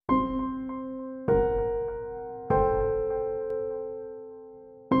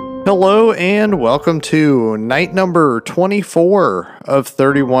Hello and welcome to night number 24 of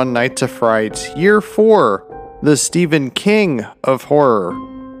 31 Nights of Fright, year 4, the Stephen King of horror.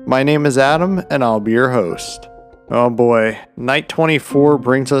 My name is Adam and I'll be your host. Oh boy, night 24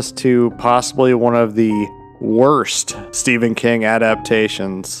 brings us to possibly one of the worst Stephen King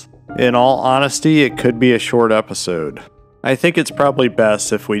adaptations. In all honesty, it could be a short episode. I think it's probably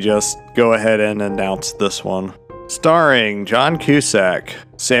best if we just go ahead and announce this one. Starring John Cusack,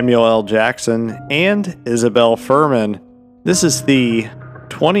 Samuel L. Jackson, and Isabelle Fuhrman, this is the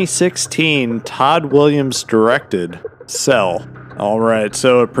 2016 Todd Williams directed Cell. Alright,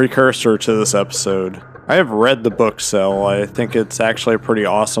 so a precursor to this episode. I have read the book Cell. I think it's actually a pretty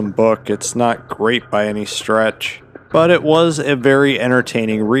awesome book. It's not great by any stretch, but it was a very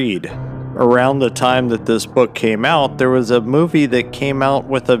entertaining read. Around the time that this book came out, there was a movie that came out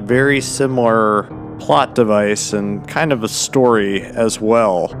with a very similar plot device and kind of a story as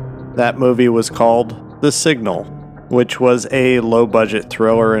well. That movie was called The Signal, which was a low-budget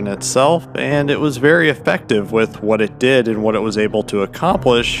thriller in itself, and it was very effective with what it did and what it was able to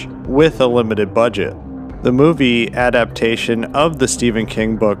accomplish with a limited budget. The movie adaptation of the Stephen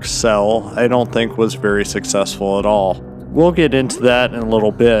King book Cell, I don't think was very successful at all. We'll get into that in a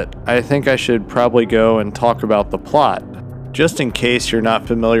little bit. I think I should probably go and talk about the plot, just in case you're not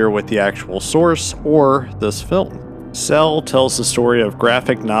familiar with the actual source or this film. Cell tells the story of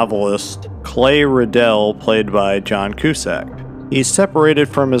graphic novelist Clay Riddell, played by John Cusack. He's separated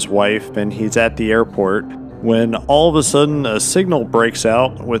from his wife and he's at the airport when all of a sudden a signal breaks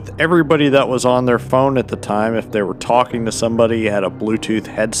out with everybody that was on their phone at the time. If they were talking to somebody, had a Bluetooth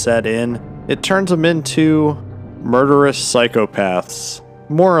headset in, it turns them into murderous psychopaths.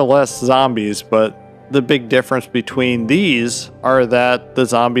 More or less zombies, but the big difference between these are that the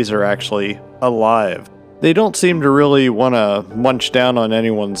zombies are actually alive. They don't seem to really want to munch down on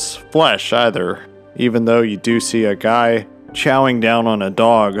anyone's flesh either, even though you do see a guy chowing down on a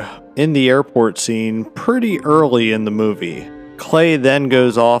dog in the airport scene pretty early in the movie. Clay then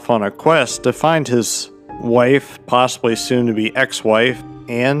goes off on a quest to find his wife, possibly soon to be ex-wife,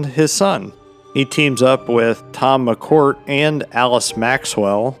 and his son. He teams up with Tom McCourt and Alice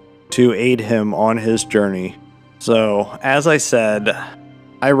Maxwell to aid him on his journey. So, as I said,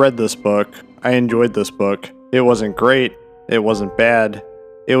 I read this book. I enjoyed this book. It wasn't great. It wasn't bad.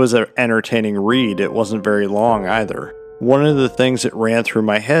 It was an entertaining read. It wasn't very long either. One of the things that ran through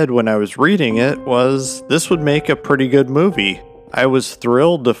my head when I was reading it was this would make a pretty good movie. I was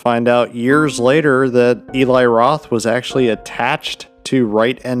thrilled to find out years later that Eli Roth was actually attached to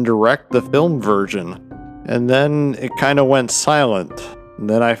write and direct the film version. And then it kind of went silent. And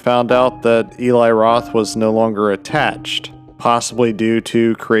then I found out that Eli Roth was no longer attached, possibly due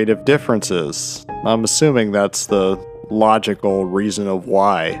to creative differences. I'm assuming that's the logical reason of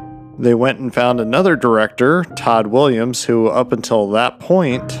why. They went and found another director, Todd Williams, who up until that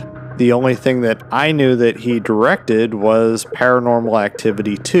point, the only thing that I knew that he directed was Paranormal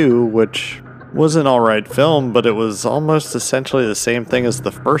Activity 2, which was an alright film, but it was almost essentially the same thing as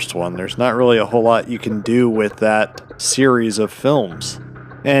the first one. There's not really a whole lot you can do with that series of films.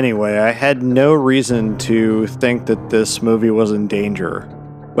 Anyway, I had no reason to think that this movie was in danger.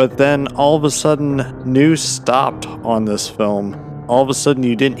 But then all of a sudden, news stopped on this film. All of a sudden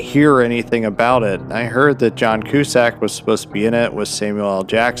you didn't hear anything about it. I heard that John Cusack was supposed to be in it with Samuel L.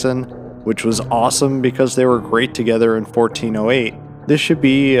 Jackson, which was awesome because they were great together in 1408. This should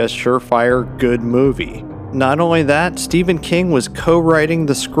be a surefire good movie. Not only that, Stephen King was co-writing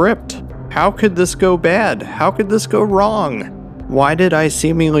the script. How could this go bad? How could this go wrong? Why did I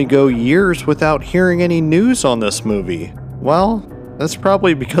seemingly go years without hearing any news on this movie? Well, that's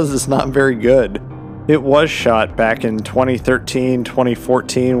probably because it's not very good. It was shot back in 2013,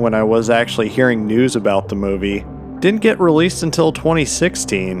 2014 when I was actually hearing news about the movie. Didn't get released until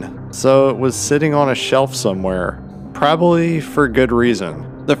 2016, so it was sitting on a shelf somewhere. Probably for good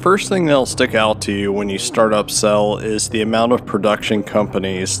reason. The first thing that'll stick out to you when you start up Cell is the amount of production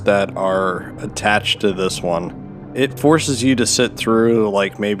companies that are attached to this one. It forces you to sit through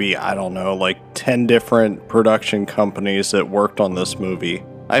like maybe, I don't know, like 10 different production companies that worked on this movie.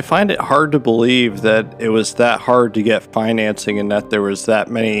 I find it hard to believe that it was that hard to get financing and that there was that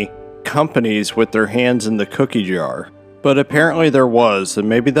many companies with their hands in the cookie jar. But apparently there was, and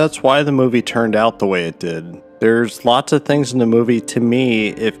maybe that's why the movie turned out the way it did. There's lots of things in the movie, to me,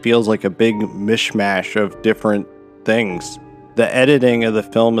 it feels like a big mishmash of different things. The editing of the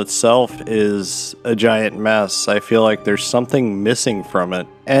film itself is a giant mess. I feel like there's something missing from it.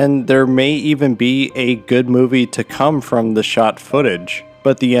 And there may even be a good movie to come from the shot footage,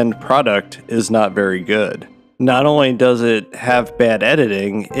 but the end product is not very good. Not only does it have bad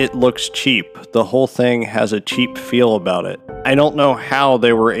editing, it looks cheap. The whole thing has a cheap feel about it. I don't know how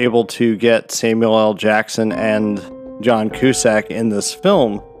they were able to get Samuel L. Jackson and John Cusack in this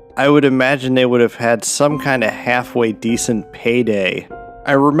film. I would imagine they would have had some kind of halfway decent payday.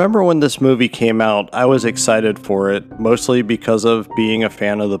 I remember when this movie came out, I was excited for it, mostly because of being a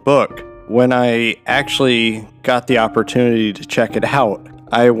fan of the book. When I actually got the opportunity to check it out,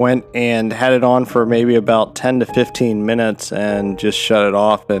 I went and had it on for maybe about 10 to 15 minutes and just shut it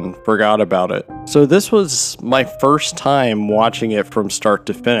off and forgot about it. So this was my first time watching it from start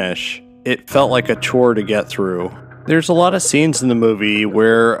to finish. It felt like a chore to get through. There's a lot of scenes in the movie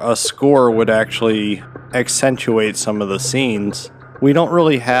where a score would actually accentuate some of the scenes. We don't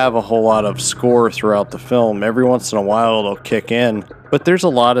really have a whole lot of score throughout the film. Every once in a while it'll kick in, but there's a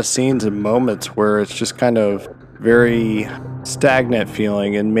lot of scenes and moments where it's just kind of very stagnant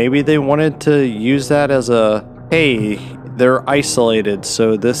feeling, and maybe they wanted to use that as a, hey, they're isolated,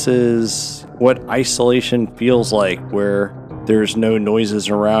 so this is what isolation feels like, where there's no noises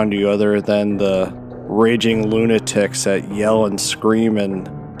around you other than the raging lunatics that yell and scream and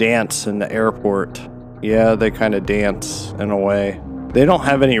dance in the airport. Yeah, they kind of dance in a way. They don't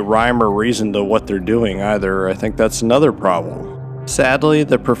have any rhyme or reason to what they're doing either. I think that's another problem. Sadly,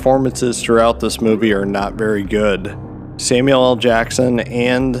 the performances throughout this movie are not very good. Samuel L. Jackson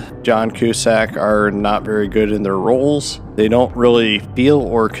and John Cusack are not very good in their roles. They don't really feel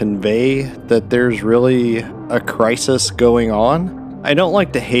or convey that there's really a crisis going on. I don't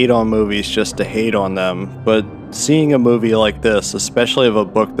like to hate on movies just to hate on them, but seeing a movie like this, especially of a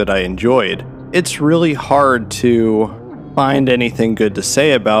book that I enjoyed, it's really hard to find anything good to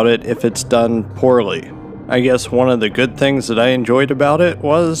say about it if it's done poorly. I guess one of the good things that I enjoyed about it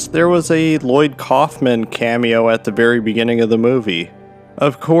was there was a Lloyd Kaufman cameo at the very beginning of the movie.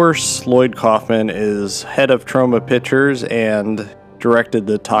 Of course, Lloyd Kaufman is head of Troma Pictures and directed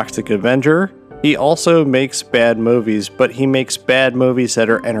The Toxic Avenger. He also makes bad movies, but he makes bad movies that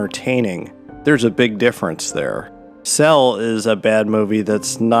are entertaining. There's a big difference there. Cell is a bad movie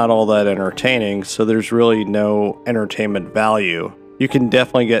that's not all that entertaining, so there's really no entertainment value. You can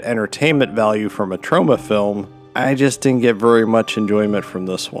definitely get entertainment value from a Troma film. I just didn't get very much enjoyment from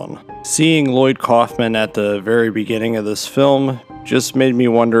this one. Seeing Lloyd Kaufman at the very beginning of this film just made me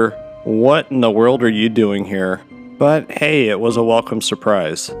wonder, what in the world are you doing here? But hey, it was a welcome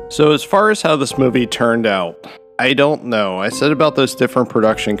surprise. So as far as how this movie turned out, I don't know. I said about those different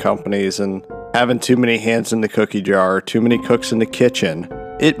production companies and having too many hands in the cookie jar, too many cooks in the kitchen.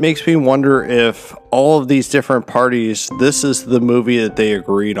 It makes me wonder if all of these different parties, this is the movie that they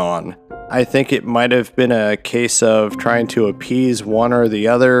agreed on. I think it might have been a case of trying to appease one or the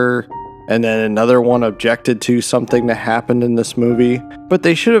other, and then another one objected to something that happened in this movie. But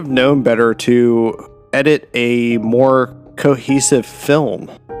they should have known better to edit a more cohesive film,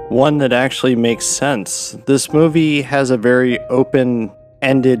 one that actually makes sense. This movie has a very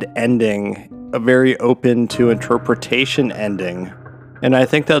open-ended ending, a very open to interpretation ending. And I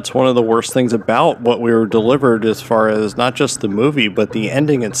think that's one of the worst things about what we were delivered as far as not just the movie, but the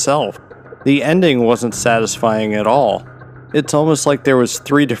ending itself. The ending wasn't satisfying at all. It's almost like there was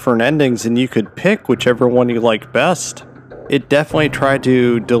 3 different endings and you could pick whichever one you liked best. It definitely tried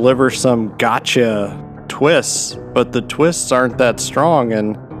to deliver some gotcha twists, but the twists aren't that strong,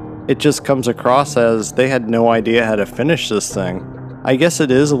 and it just comes across as they had no idea how to finish this thing. I guess it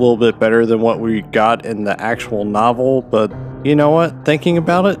is a little bit better than what we got in the actual novel, but you know what? Thinking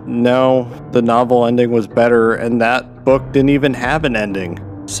about it, no, the novel ending was better, and that book didn't even have an ending.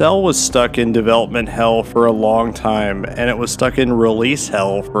 Cell was stuck in development hell for a long time, and it was stuck in release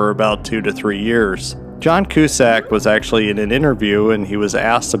hell for about 2 to 3 years. John Cusack was actually in an interview, and he was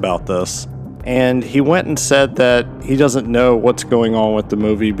asked about this, and he went and said that he doesn't know what's going on with the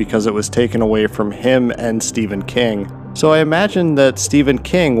movie because it was taken away from him and Stephen King. So I imagine that Stephen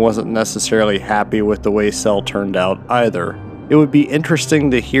King wasn't necessarily happy with the way Cell turned out either. It would be interesting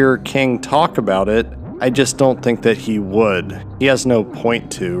to hear King talk about it. I just don't think that he would. He has no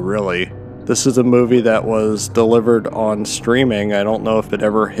point to, really. This is a movie that was delivered on streaming. I don't know if it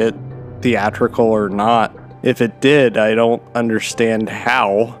ever hit theatrical or not. If it did, I don't understand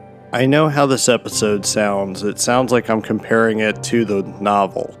how. I know how this episode sounds. It sounds like I'm comparing it to the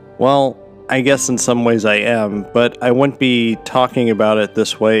novel. Well, I guess in some ways I am, but I wouldn't be talking about it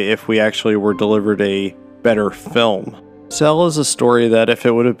this way if we actually were delivered a better film. Cell is a story that if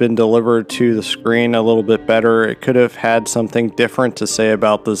it would have been delivered to the screen a little bit better, it could have had something different to say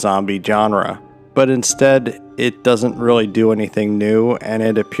about the zombie genre. But instead, it doesn't really do anything new, and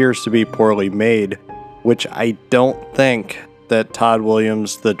it appears to be poorly made, which I don't think that Todd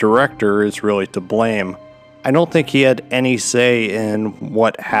Williams, the director, is really to blame. I don't think he had any say in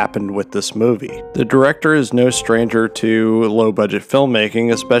what happened with this movie. The director is no stranger to low-budget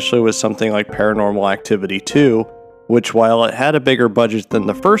filmmaking, especially with something like Paranormal Activity 2, which while it had a bigger budget than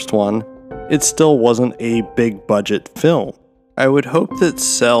the first one, it still wasn't a big-budget film. I would hope that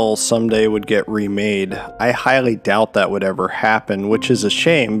Cell someday would get remade. I highly doubt that would ever happen, which is a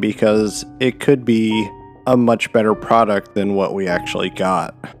shame because it could be a much better product than what we actually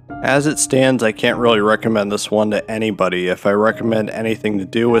got. As it stands, I can't really recommend this one to anybody. If I recommend anything to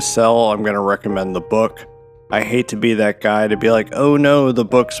do with Cell, I'm going to recommend the book. I hate to be that guy to be like, oh no, the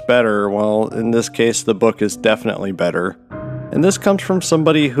book's better. Well, in this case, the book is definitely better. And this comes from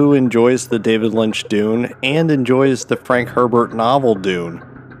somebody who enjoys the David Lynch Dune and enjoys the Frank Herbert novel Dune.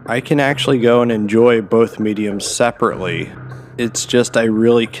 I can actually go and enjoy both mediums separately. It's just I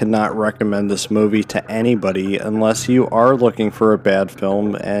really cannot recommend this movie to anybody unless you are looking for a bad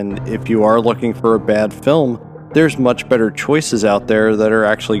film, and if you are looking for a bad film, there's much better choices out there that are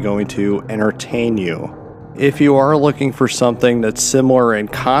actually going to entertain you. If you are looking for something that's similar in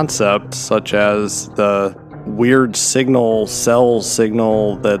concept, such as the weird cell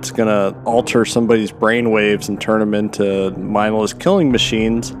signal that's gonna alter somebody's brainwaves and turn them into mindless killing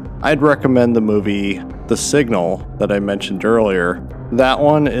machines, I'd recommend the movie The Signal that I mentioned earlier. That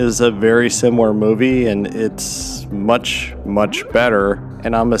one is a very similar movie and it's much, much better,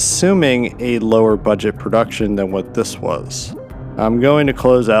 and I'm assuming a lower budget production than what this was. I'm going to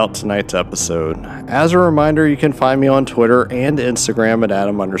close out tonight's episode. As a reminder, you can find me on Twitter and Instagram at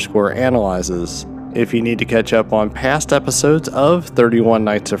Adam_analyzes. If you need to catch up on past episodes of 31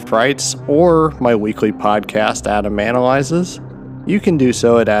 Nights of Frights or my weekly podcast, Adam Analyzes, you can do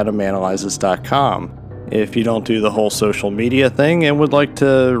so at adamanalyzes.com. If you don't do the whole social media thing and would like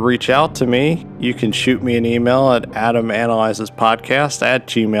to reach out to me, you can shoot me an email at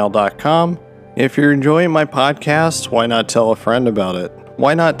adamanalyzespodcast@gmail.com. If you're enjoying my podcast, why not tell a friend about it?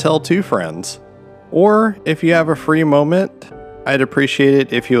 Why not tell 2 friends? Or if you have a free moment, I'd appreciate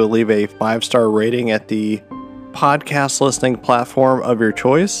it if you would leave a 5-star rating at the podcast listening platform of your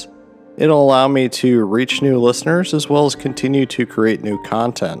choice. It'll allow me to reach new listeners as well as continue to create new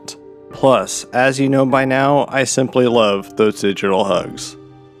content. Plus, as you know by now, I simply love those digital hugs.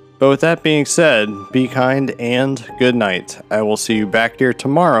 But with that being said, be kind and good night. I will see you back here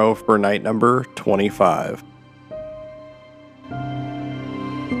tomorrow for night number 25.